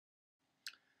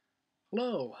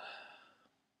Hello.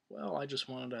 Well, I just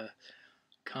wanted to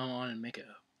come on and make a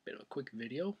bit of a quick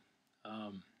video.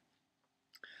 Um,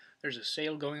 there's a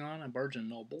sale going on Barnes& and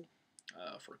Noble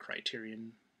for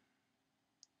Criterion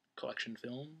collection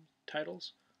film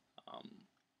titles. Um,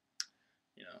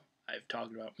 I've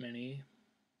talked about many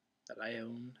that I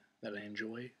own, that I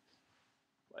enjoy,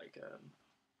 like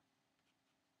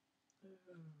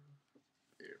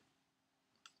here,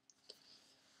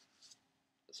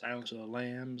 Silence of the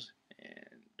Lambs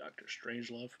and Doctor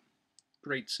Strangelove.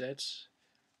 Great sets,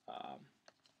 um,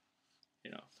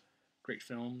 you know, great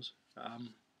films.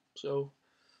 So,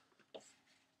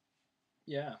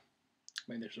 yeah,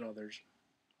 I mean, there's others,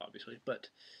 obviously, but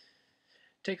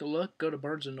take a look. Go to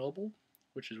Barnes and Noble,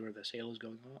 which is where the sale is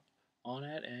going on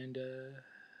at, and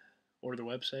or their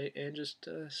website, and just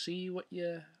see what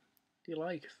you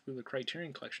like through the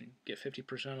Criterion collection. Get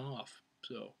 50% off.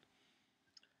 So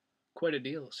quite a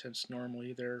deal since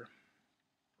normally they're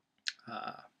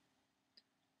uh,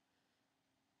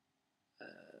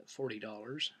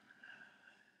 $40.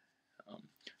 Um,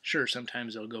 sure,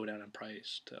 sometimes they'll go down in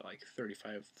price to like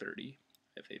 35, 30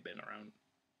 if they've been around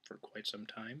for quite some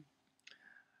time.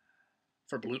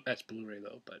 That's Blu-ray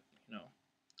though, but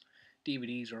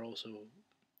DVDs are also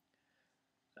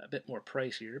a bit more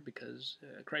pricier because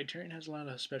Criterion has a lot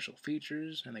of special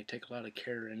features and they take a lot of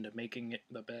care into making it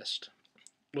the best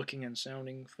looking and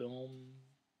sounding film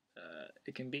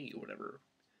it can be, whatever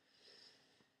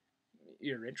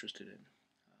you're interested in.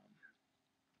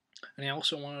 And I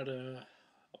also wanted to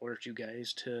alert you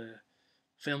guys to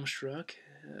FilmStruck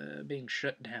being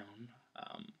shut down,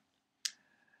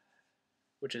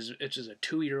 which is a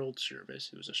 2-year-old service.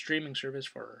 It was a streaming service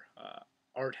for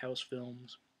art house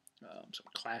films, some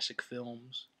classic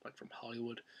films like from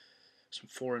Hollywood, some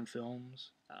foreign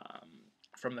films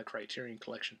from the Criterion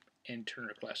collection, and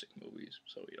Turner Classic Movies.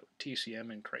 So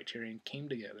TCM and Criterion came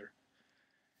together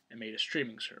and made a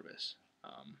streaming service.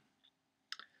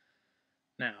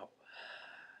 Now,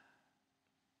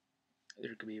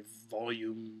 there could be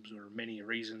volumes or many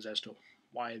reasons as to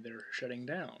why they're shutting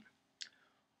down.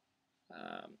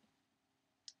 Um,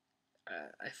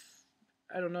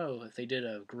 I don't know if they did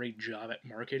a great job at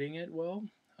marketing it well.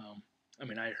 I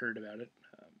mean, I heard about it.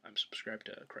 I'm subscribed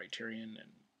to Criterion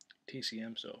and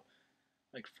TCM, so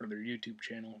like for their YouTube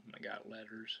channel, I got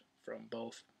letters from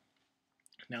both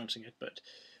announcing it. But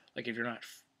like, if you're not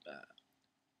a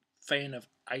fan of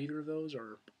either of those,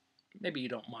 or maybe you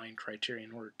don't mind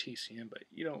Criterion or TCM, but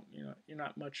you're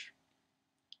not much.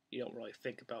 You don't really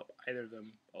think about either of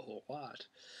them a whole lot.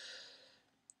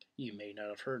 You may not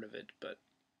have heard of it, but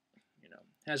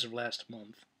as of last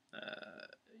month,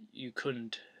 you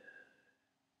couldn't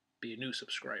be a new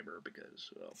subscriber because,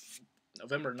 well,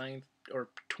 November 9th, or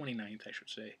 29th, I should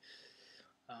say,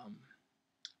 um,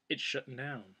 it's shutting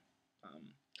down.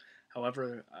 Um,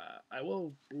 However, I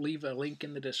will leave a link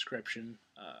in the description,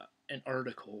 an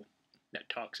article that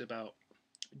talks about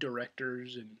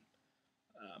directors and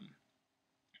um,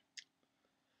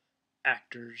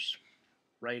 actors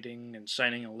writing and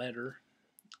signing a letter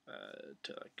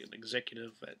to like an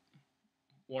executive at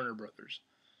Warner Brothers,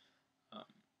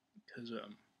 because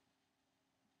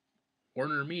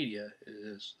Warner Media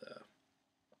is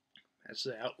that's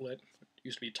the outlet. It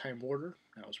used to be Time Warner.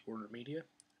 Now it's Warner Media.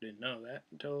 I didn't know that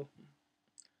until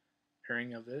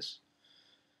hearing of this.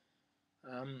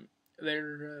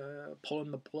 They're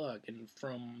pulling the plug, and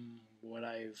from what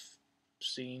I've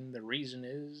seen, the reason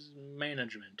is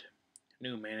management.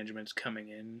 New management's coming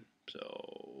in,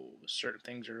 so certain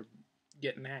things are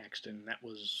getting axed, and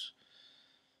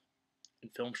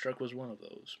Filmstruck was one of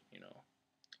those.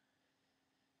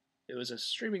 It was a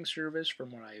streaming service,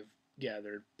 from what I've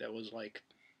gathered, that was like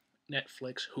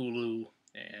Netflix, Hulu,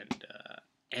 and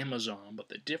Amazon, but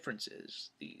the difference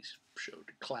is these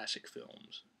showed classic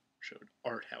films, showed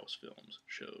art house films,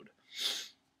 showed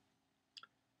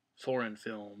foreign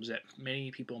films that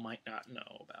many people might not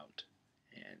know about,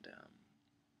 and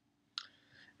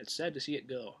it's sad to see it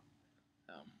go.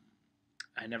 Um,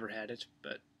 I never had it,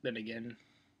 but then again,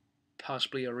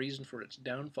 possibly a reason for its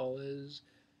downfall is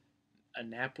a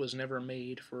nap was never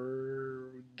made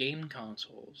for game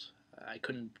consoles. I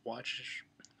couldn't watch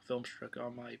Filmstruck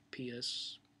on my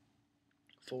PS4,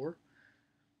 or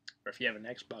if you have an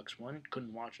Xbox One,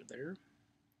 couldn't watch it there.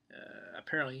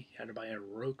 Apparently, you had to buy a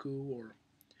Roku, or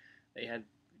they had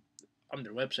on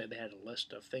their website they had a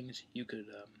list of things you could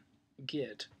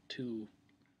get to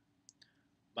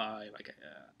buy, like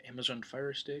a Amazon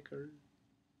Fire Stick or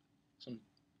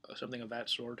something of that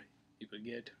sort. You could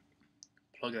get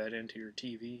plug that into your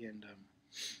TV, and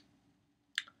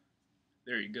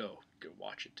there you go. You could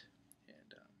watch it,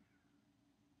 and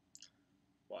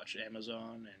watch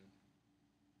Amazon, and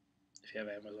if you have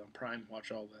Amazon Prime,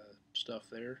 watch all the stuff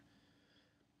there.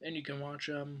 And you can watch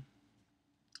uh,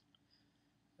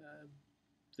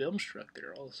 FilmStruck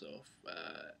there also,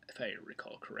 if I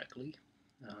recall correctly.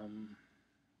 Um,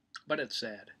 but it's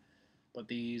sad. But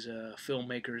these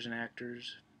filmmakers and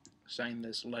actors signed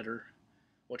this letter,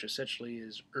 which essentially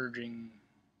is urging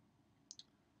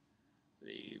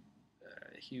the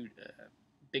huge,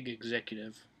 big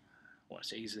executive. I want to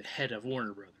say he's the head of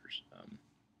Warner Brothers. Let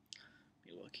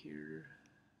me look here.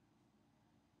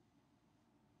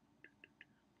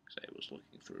 Because I was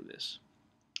looking through this.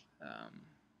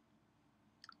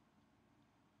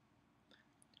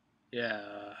 Yeah,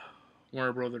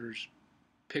 Warner Brothers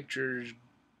Pictures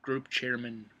Group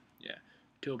Chairman, yeah,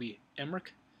 Toby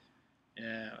Emmerich,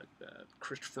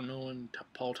 Christopher Nolan,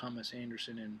 Paul Thomas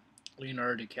Anderson, and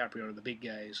Leonardo DiCaprio are the big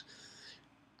guys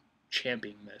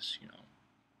championing this.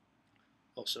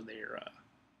 Also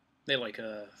they like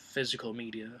physical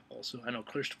media. Also, I know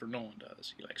Christopher Nolan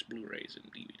does. He likes Blu-rays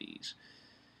and DVDs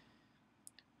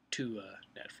to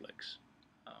Netflix.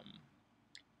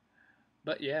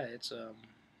 But yeah, it's a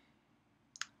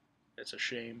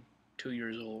shame. 2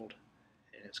 years old,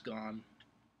 and it's gone.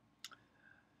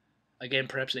 Again,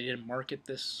 perhaps they didn't market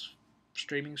this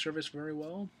streaming service very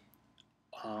well.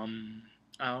 I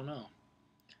don't know.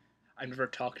 I've never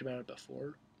talked about it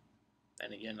before,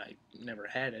 and again, I never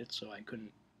had it, so I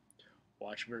couldn't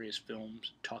watch various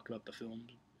films, talk about the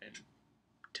films, and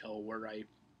tell where I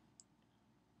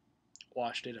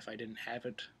watched it if I didn't have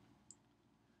it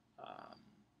um,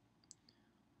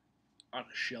 on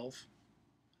a shelf.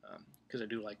 Because I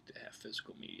do like to have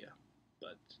physical media,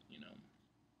 but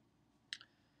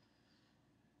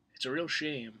it's a real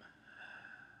shame.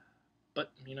 But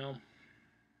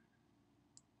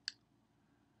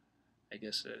I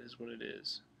guess that is what it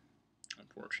is,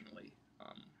 unfortunately.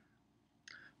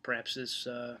 Perhaps this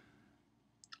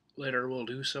letter will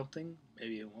do something.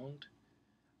 Maybe it won't.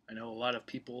 I know a lot of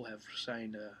people have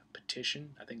signed a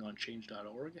petition, I think on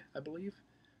change.org, I believe.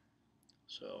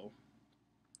 So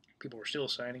people are still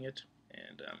signing it,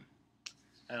 and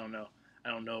I don't know. I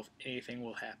don't know if anything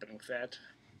will happen with that.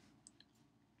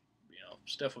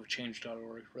 Stuff with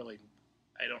change.org, really,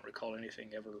 I don't recall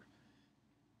anything ever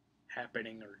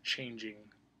happening or changing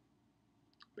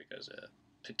because a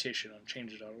petition on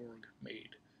change.org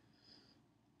made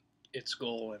its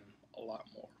goal and a lot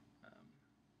more.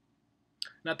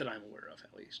 Not that I'm aware of,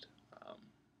 at least.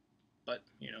 But,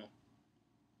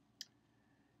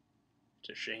 it's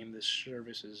a shame this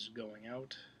service is going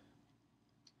out.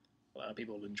 A lot of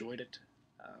people enjoyed it.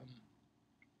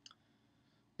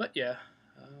 But yeah,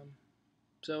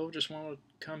 so just want to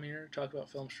come here, talk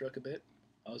about FilmStruck a bit,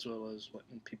 as well as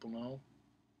letting people know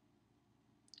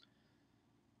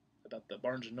about the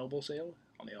Barnes & Noble sale,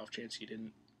 on the off chance you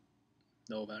didn't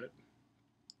know about it.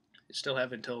 You still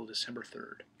have until December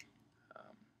 3rd.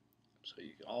 So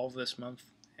you all of this month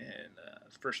and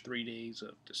the first 3 days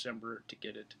of December to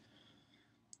get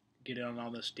in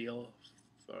on this deal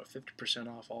for 50%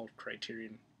 off all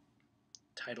Criterion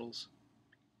titles.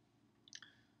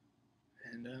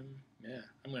 And yeah,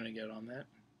 I'm gonna get on that.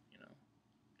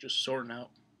 Just sorting out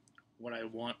what I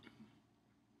want,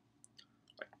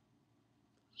 like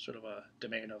sort of a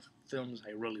demand of films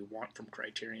I really want from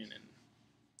Criterion and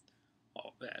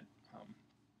all of that.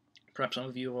 Perhaps some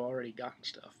of you have already gotten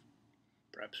stuff.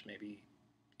 Perhaps maybe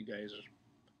you guys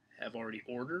have already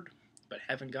ordered but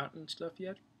haven't gotten stuff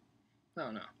yet. I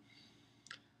don't know.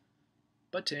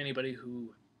 But to anybody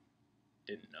who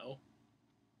didn't know,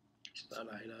 just thought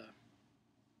I'd,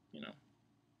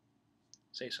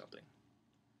 say something.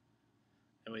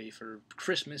 That way for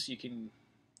Christmas you can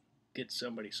get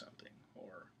somebody something,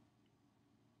 or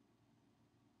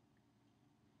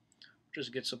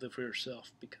just get something for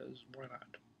yourself, because why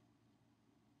not?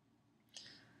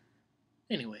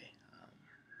 Anyway,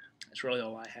 that's really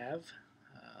all I have.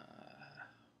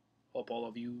 Hope all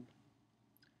of you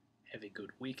have a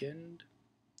good weekend,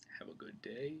 have a good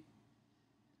day,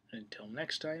 and until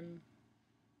next time,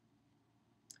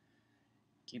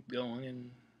 keep going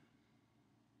and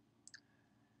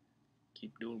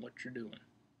keep doing what you're doing.